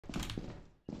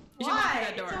You should walk through Why?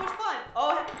 that door. It's so much fun.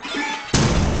 Oh.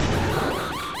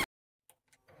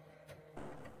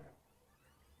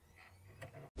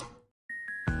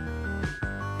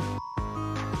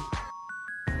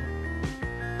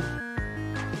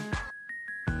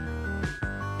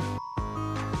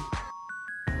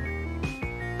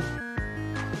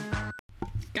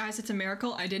 Guys, it's a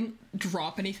miracle I didn't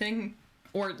drop anything,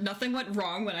 or nothing went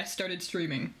wrong when I started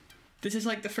streaming. This is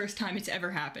like the first time it's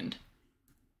ever happened.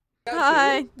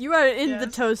 Hi, you are in the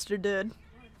toaster, dude.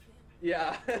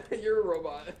 Yeah, you're a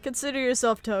robot. Consider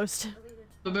yourself toast.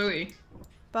 Babooey.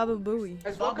 Baba Booey.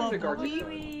 Guys, welcome to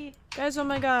Garden. Guys, oh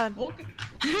my god. Welcome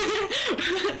to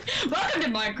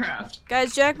Minecraft.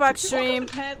 Guys, Jackbox stream.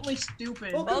 Completely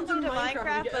stupid. Welcome to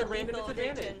Minecraft, you get a but random lethal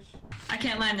disadvantage. I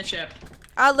can't land the ship.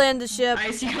 I'll land the ship.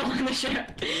 I see you land the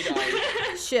ship.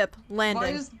 Ship. Why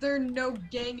Landing. is there no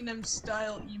Gangnam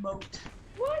Style emote?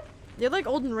 What? You're like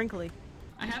old and wrinkly.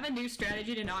 I have a new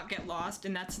strategy to not get lost,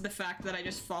 and that's the fact that I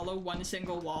just follow one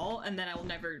single wall, and then I will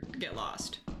never get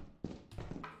lost.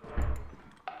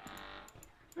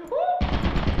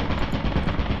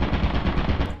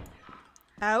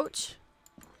 Ouch.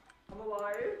 I'm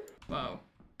alive. Whoa.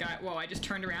 Whoa, I just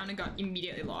turned around and got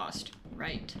immediately lost.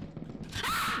 Right.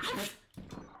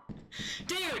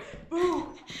 Dude!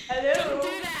 Ooh. Hello. Don't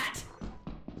do that!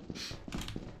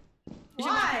 You should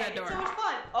walk through Why? that door. It's so much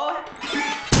fun. Oh.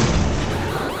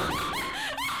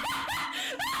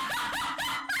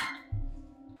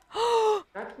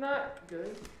 That's not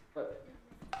good, but...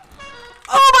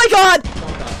 Oh my god!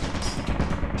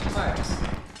 Alright.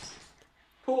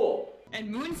 Cool.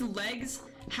 And Moon's legs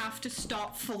have to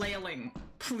stop flailing,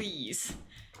 please.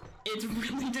 It's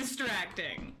really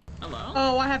distracting. Hello?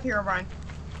 Oh, I have Herobrine.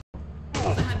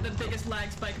 I had the biggest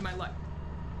lag spike in my life.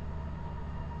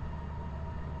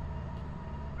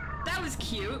 That was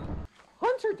cute.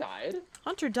 Hunter died.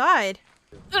 Hunter died.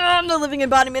 I'm the living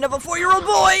embodiment of a 4-year-old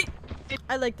boy!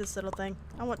 I like this little thing.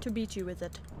 I want to beat you with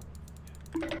it.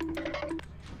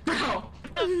 Bro.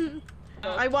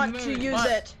 I want to use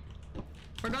it.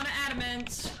 We're going to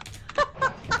Adamants.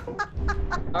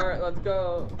 Alright, let's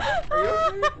go. Are you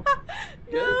okay?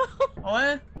 Good?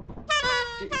 What?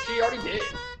 She already did.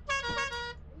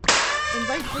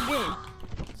 Invite the game.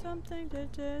 Something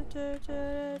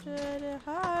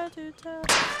hard to tell.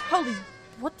 Holy,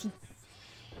 what the?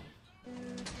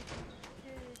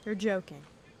 You're joking.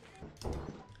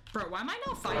 Bro, why am I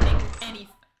not finding any?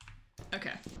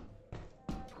 Okay.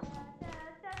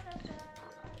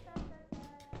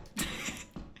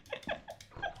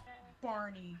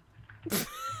 Barney.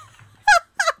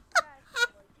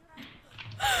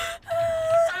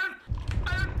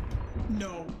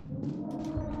 No.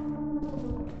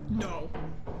 No.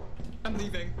 I'm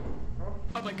leaving.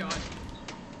 Oh my god.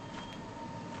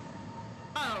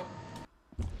 Oh.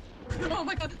 Oh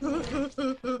my god.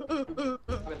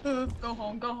 Go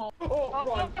home, go home. Oh,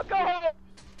 run. Go home.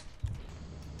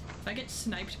 If I get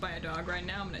sniped by a dog right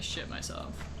now, I'm gonna shit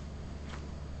myself.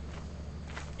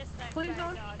 Please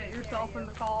don't get yourself in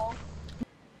the call.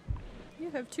 You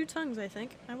have 2 tongues, I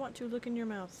think. I want to look in your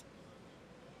mouth.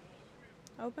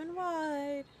 Open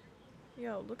wide.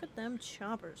 Yo, look at them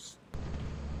choppers.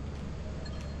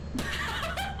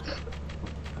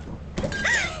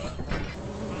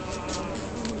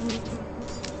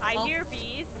 I hear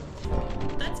bees.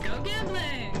 Let's go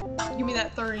gambling! Give me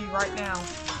that 30 right now.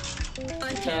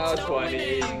 I can't stop 20.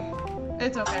 winning!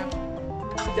 It's okay.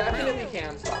 You definitely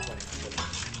can stop winning.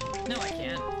 No, I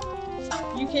can't.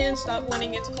 You can stop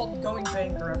winning. It's called going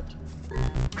bankrupt.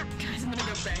 Guys, I'm gonna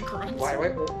go bankrupt. Why,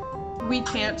 wait, We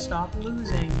can't stop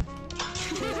losing.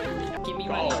 Give me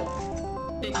go.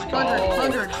 money. Big money.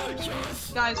 100,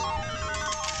 100. Guys,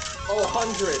 Oh,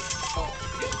 100. Oh,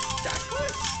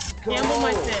 jackpot. Go. gamble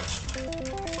my fish.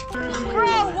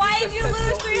 Bro, why did you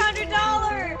lose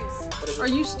 $300? What is it? Are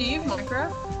you Steve,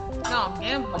 Minecraft? No, I'm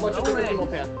gambling. How much No is the way. single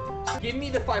pan? Give me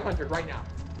the 500 right now.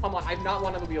 Come on, I've not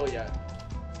won a wheel yet.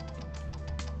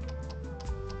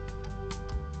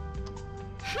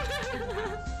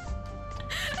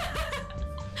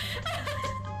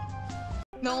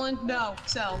 Nolan, no,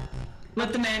 sell.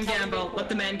 Let the man gamble. Let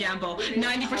the man gamble.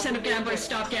 90% of gamblers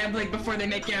stop gambling before they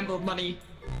make gamble money.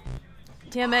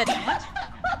 Damn it.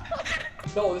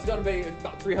 No, this is gonna be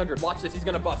about 300. Watch this, he's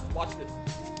gonna bust. Watch this.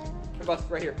 Gonna bust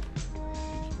right here.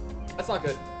 That's not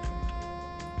good.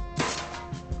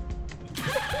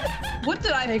 What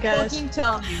did I Hey, guys. fucking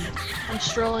tell you? I'm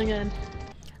strolling in.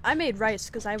 I made rice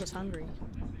because I was hungry.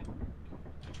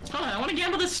 Hold on, I want to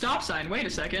gamble this stop sign. Wait a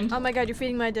second. Oh my god, you're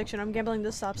feeding my addiction. I'm gambling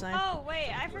this stop sign. Oh, wait,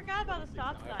 I forgot about the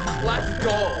stop sign. Let's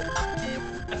go.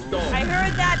 Let's go. I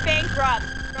heard that bankrupt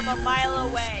from a mile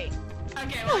away.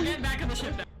 Okay, well, I'm getting back on the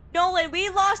ship now. Nolan, we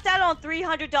lost out on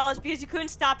 $300 because you couldn't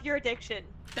stop your addiction.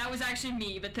 That was actually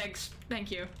me, but thanks.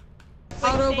 Thank you.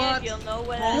 Autobot. You'll know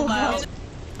when Roll out.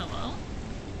 Hello?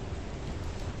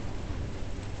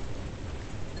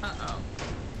 Uh-oh.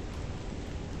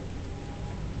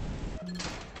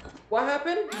 What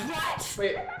happened? What?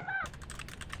 Wait.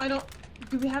 I don't.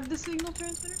 Do we have the signal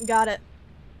transmitter? Got it.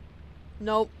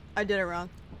 Nope, I did it wrong.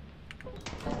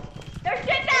 there's shit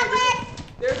that way!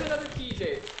 There's another key,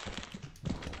 Jade.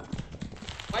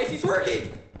 Icy's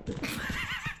working!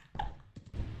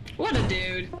 What a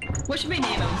dude. What should we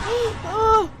name him?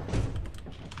 Oh!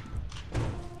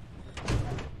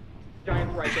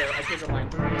 Giant's right there. I changed my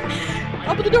mind.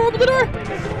 Open the door, open the door!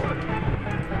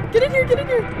 Get in here, get in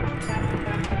here!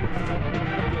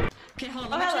 Okay, hold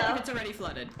on. Let me check if it's already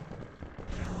flooded.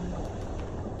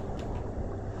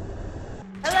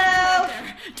 Hello!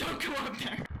 There. Don't go up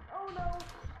there. Oh no.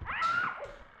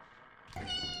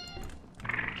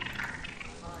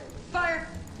 Fire!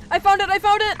 I found it, I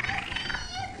found it!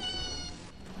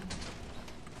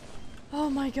 Oh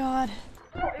my god.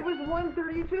 It was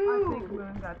 132. I think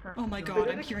Moon got turned. Oh my god,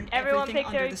 I'm hearing Everyone everything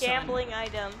pick their under the sun. gambling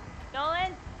item.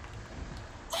 Nolan?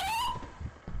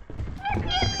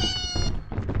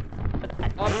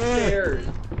 Upstairs.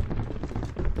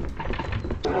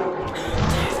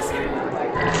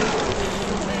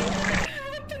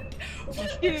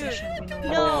 Dude,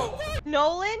 no.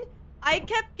 Nolan, I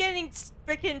kept getting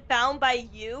freaking found by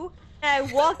you, and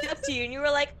I walked up to you, and you were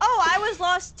like, oh, I was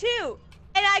lost too.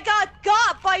 And I got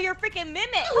by your freaking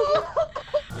mimic.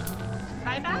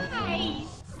 Bye-bye.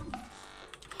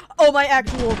 Oh my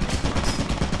actual.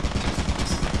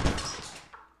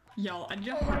 Y'all, I need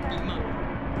a heartbeat mom.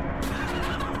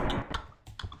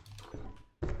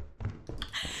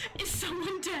 Is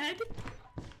someone dead?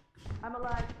 I'm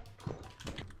alive.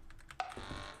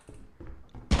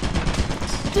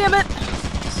 Damn it!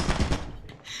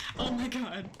 Oh my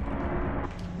god.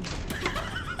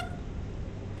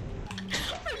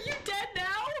 Are you dead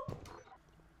now?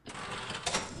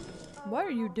 What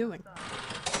are you doing?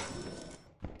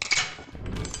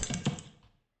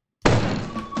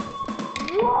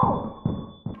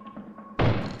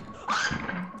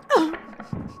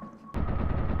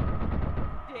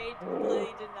 Jade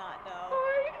really did not know.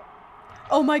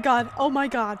 Oh my god, oh my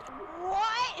god.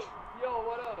 What? Yo,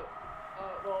 what up?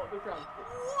 Well, this round.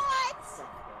 What?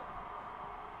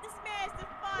 This man is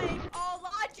defying all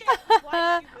logic.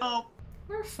 Why did you Oh.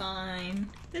 We're fine.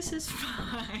 This is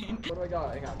fine. What do I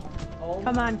got? Hang on. Oh,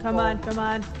 Come on, come on, come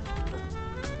on.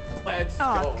 Let's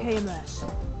Oh, go. KMS.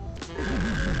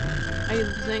 Are you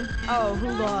losing? Oh,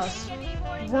 who lost?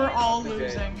 We're all Okay.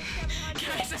 losing.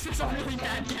 Guys, this is a really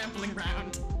bad gambling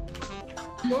round.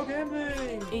 Go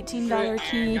gambling! $18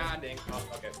 key. God dang. Oh,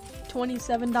 okay.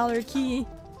 $27 key.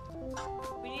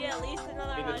 We need at least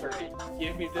another Give me the 100. turkey.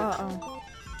 Give me the. Uh-oh.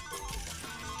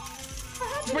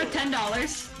 It's worth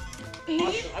 $10. I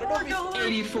don't know if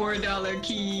he's $84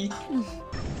 key.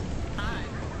 Hi.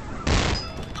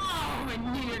 Oh, I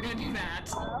knew you were gonna do that.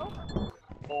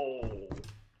 Oh.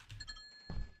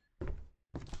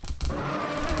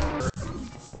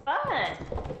 Fun.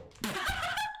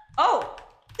 Oh.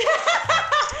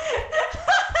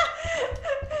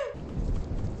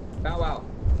 Bow wow.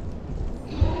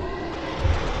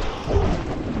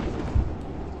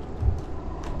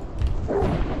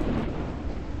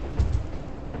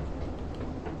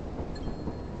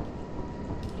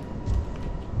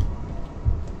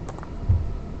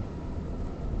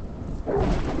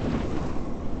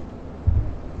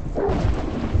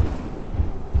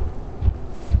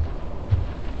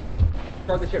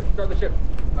 Start the ship. Start the ship.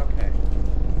 Okay.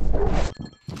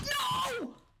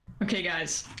 No! Okay,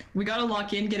 guys. We gotta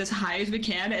lock in, get as high as we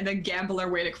can, and then gamble our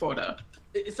way to quota.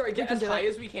 Sorry, get can as do high it.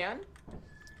 as we can.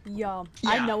 Yum. Yeah.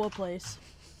 I know a place.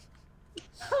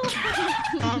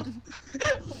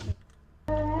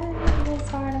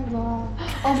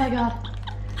 Oh my god.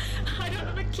 I don't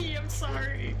have a key, I'm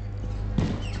sorry.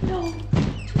 No.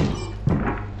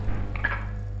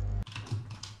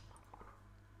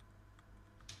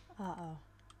 Uh-oh.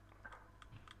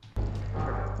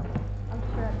 I'm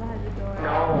trapped behind the door.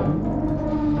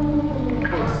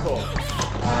 Cool.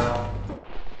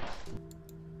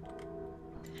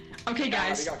 Okay,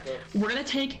 guys. we got close. We're gonna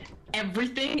take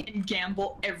everything and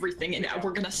gamble everything, and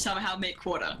we're gonna somehow make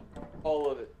quota.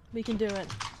 All of it. We can do it.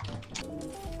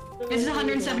 This is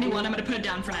 171. I'm gonna put it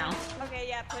down for now. Okay,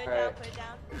 yeah, put it Alright. down, put it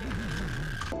down.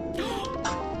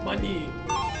 Money.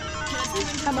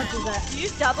 How much is that? Do you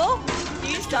use double? Do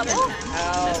you use double?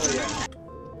 Hell yeah.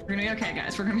 We're gonna be okay,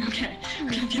 guys. We're gonna be okay.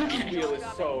 We're gonna be This okay. wheel is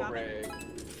so rigged.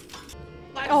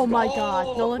 Oh Oh my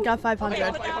god, Nolan got 500. I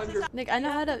got 500. Nick, I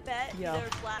know how to. Bet Yo. either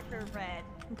black or red.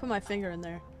 Put my finger in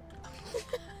there.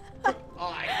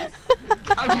 Eyes.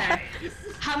 Okay.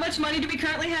 How much money do we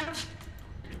currently have?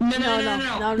 No,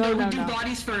 No, we do no.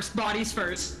 bodies first. Bodies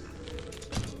first.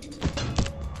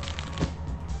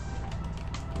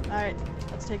 Alright,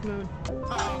 let's take Moon.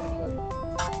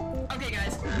 Okay,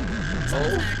 guys.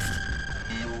 Someone's next.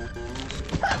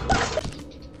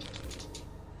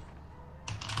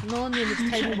 Nolan in his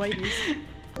tiny whiteys.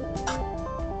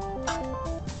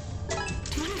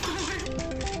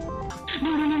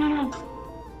 No.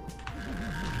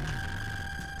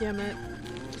 Damn it.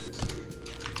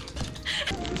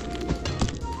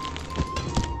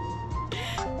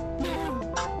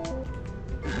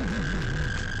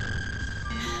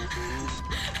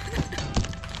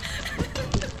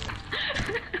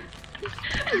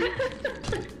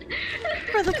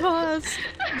 For the cause.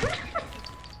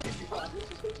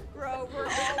 Bro, we're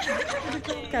all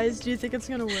working. Guys, do you think it's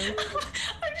gonna work?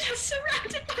 I'm just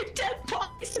surrounded by dead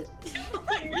bodies and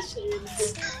killing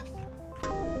machines.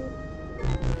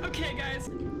 Okay, guys.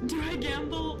 Do I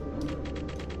gamble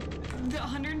the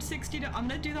 $160? I'm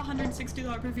gonna do the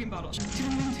 $160 perfume bottle. 2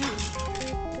 and 2.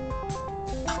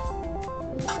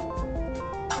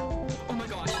 Oh my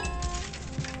gosh.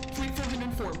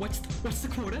 404. What's the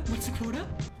quota? What's the quota?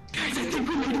 Guys, I think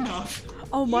we made enough.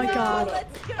 Oh my Yo, god.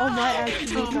 let's go. Oh my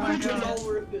actual It's god. all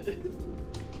worth it.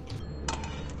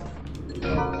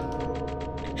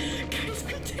 Guys,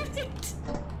 we did it!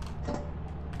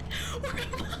 We're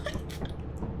alive!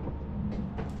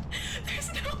 There's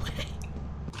no way!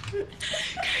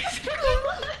 Guys, we're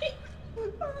alive!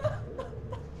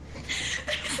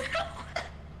 There's no way!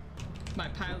 My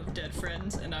pile of dead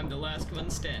friends, and I'm the last one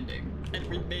standing. And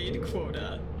we made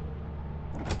quota.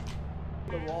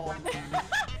 The wall.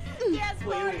 Yes,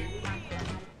 Marty.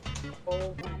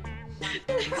 Oh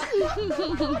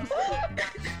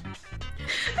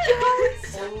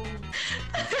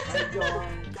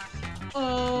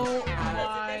Oh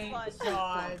my my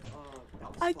god.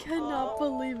 I cannot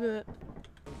believe it.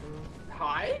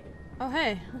 Hi? Oh,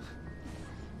 hey.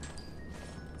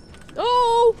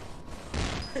 Oh!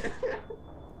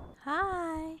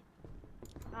 Hi.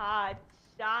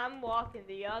 I'm walking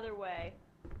the other way.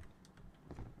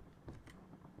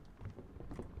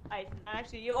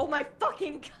 Actually, oh my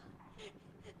fucking god.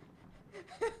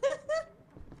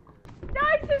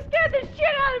 Guys, this scared the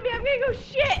shit out of me. I'm gonna go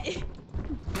shit.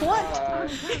 What?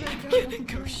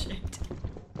 Go shit.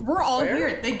 We're all Where?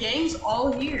 here. The gang's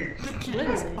all here. The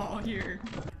kid's all here.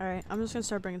 Alright, I'm just gonna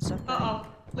start bringing stuff back. Uh-oh.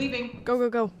 Leaving. Go, go,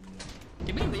 go.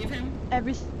 Did we leave him?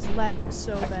 Everything's left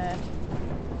so bad.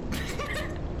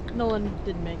 Nolan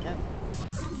didn't make it.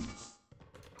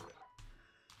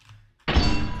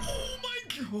 Oh my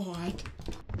god.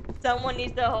 Someone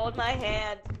needs to hold my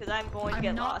hand because I'm going to I'm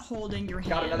get not lost. holding your hand.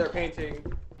 Got another painting.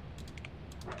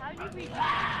 How did we?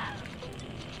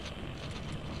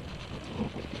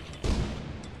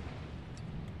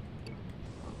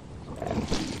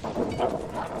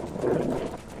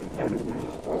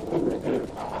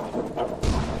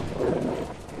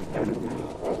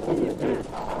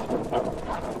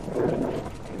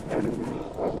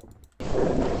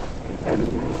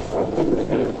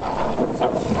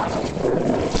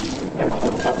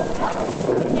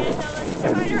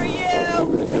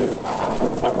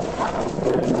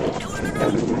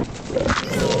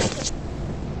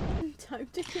 Time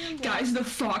to kill. Guys, the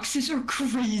foxes are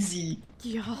crazy.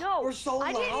 Yeah. No, We're so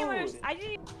I didn't even. loud. I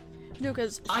didn't. No,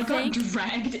 because I got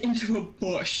dragged into a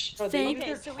bush. Thank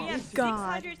Okay, so we have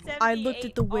God, 678 I looked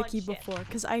at the wiki on shift. before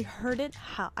because I heard it.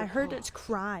 I heard its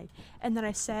cry, and then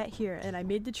I sat here and I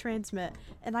made the transmit,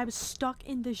 and I was stuck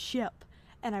in the ship,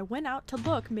 and I went out to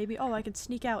look. Maybe I can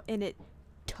sneak out, and it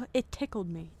tickled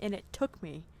me, and it took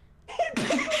me.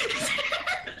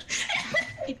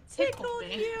 It tickled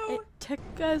me.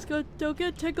 Guys, don't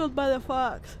get tickled by the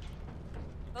fox.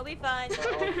 We'll be fine.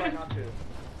 I'll try not to.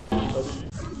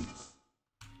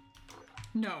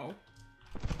 No.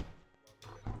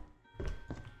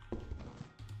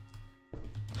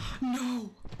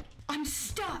 No! I'm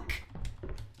stuck!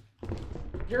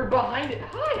 You're behind it.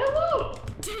 Hi, hello!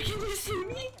 Can you see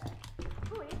me?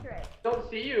 Ooh, Idris. Don't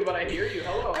see you, but I hear you.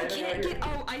 Hello. I didn't know can't you get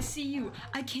out. I see you.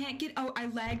 I can't get out. I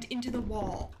lagged into the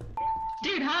wall.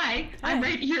 Dude, hi. I'm Hi.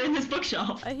 right here in this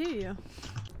bookshelf. I hear you.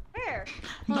 Where?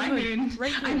 My look, moon.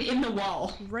 right here. I'm in the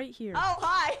wall. Right here. Oh,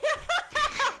 hi.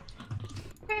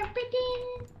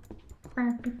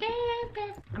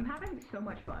 I'm having so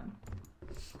much fun.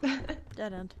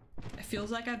 Dead end. It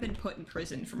feels like I've been put in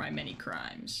prison for my many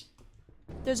crimes.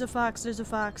 There's a fox. There's a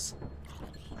fox.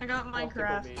 I got I'll tickle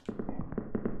Minecraft. me.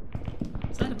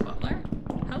 Is that a butler?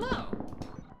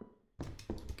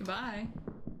 Goodbye.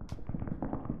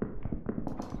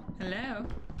 Hello.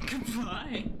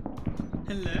 Goodbye.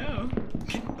 Hello.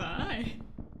 Goodbye.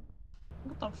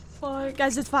 What the fuck?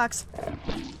 Guys, it's Fox.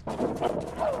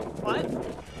 What?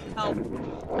 Help.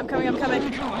 I'm coming, I'm coming. Oh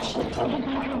my gosh. Oh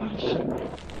my gosh.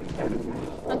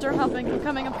 Hunter, I'm helping. I'm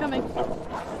coming, I'm coming.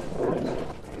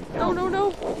 No, no,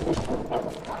 no.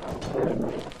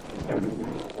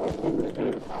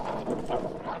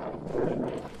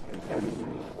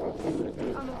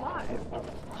 I'm alive.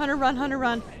 Hunter, run, Hunter,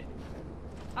 run.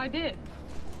 I did.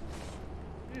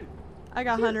 I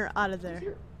got Hunter out of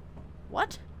there.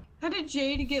 What? How did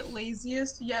Jade get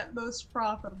laziest yet most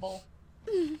profitable?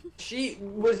 She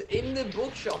was in the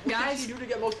bookshop. What Guys, did she do to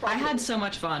get most I profitable? had so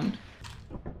much fun.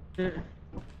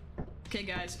 Okay,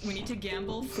 guys, we need to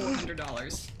gamble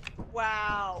 $400.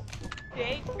 Wow.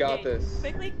 Jade, Got Jade, this.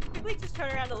 Quickly just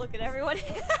turn around to look at everyone.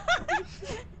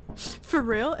 For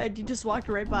real? And you just walked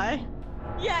right by?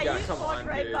 Yeah, Yeah, you just come walked on,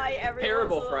 right dude. by everyone.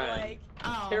 Terrible friend.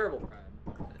 Oh. Terrible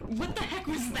friend. What the heck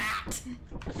was that?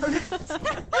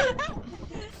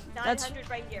 900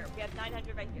 right here. We have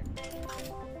 900 right here.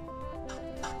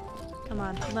 Come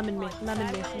on, lemon me,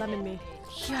 lemon me, lemon me.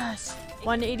 Yes!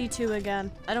 182 again.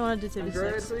 I don't want to do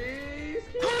 100, 36. please.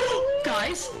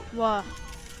 Guys, What?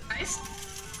 guys,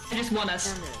 I just won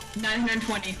us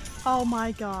 920. Oh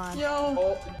my god. Yo.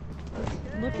 Oh,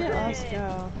 Look at us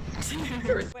go.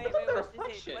 Wait,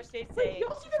 what's Jade saying?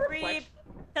 Subscribe.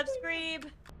 Subscribe.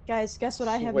 Guys, guess what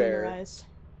I have Swear. memorized?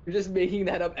 you're just making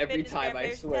that up every Fitness time, I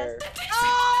Bears swear. test.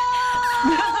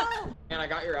 Oh! And I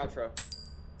got your outro.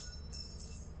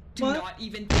 Do What? not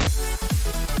even.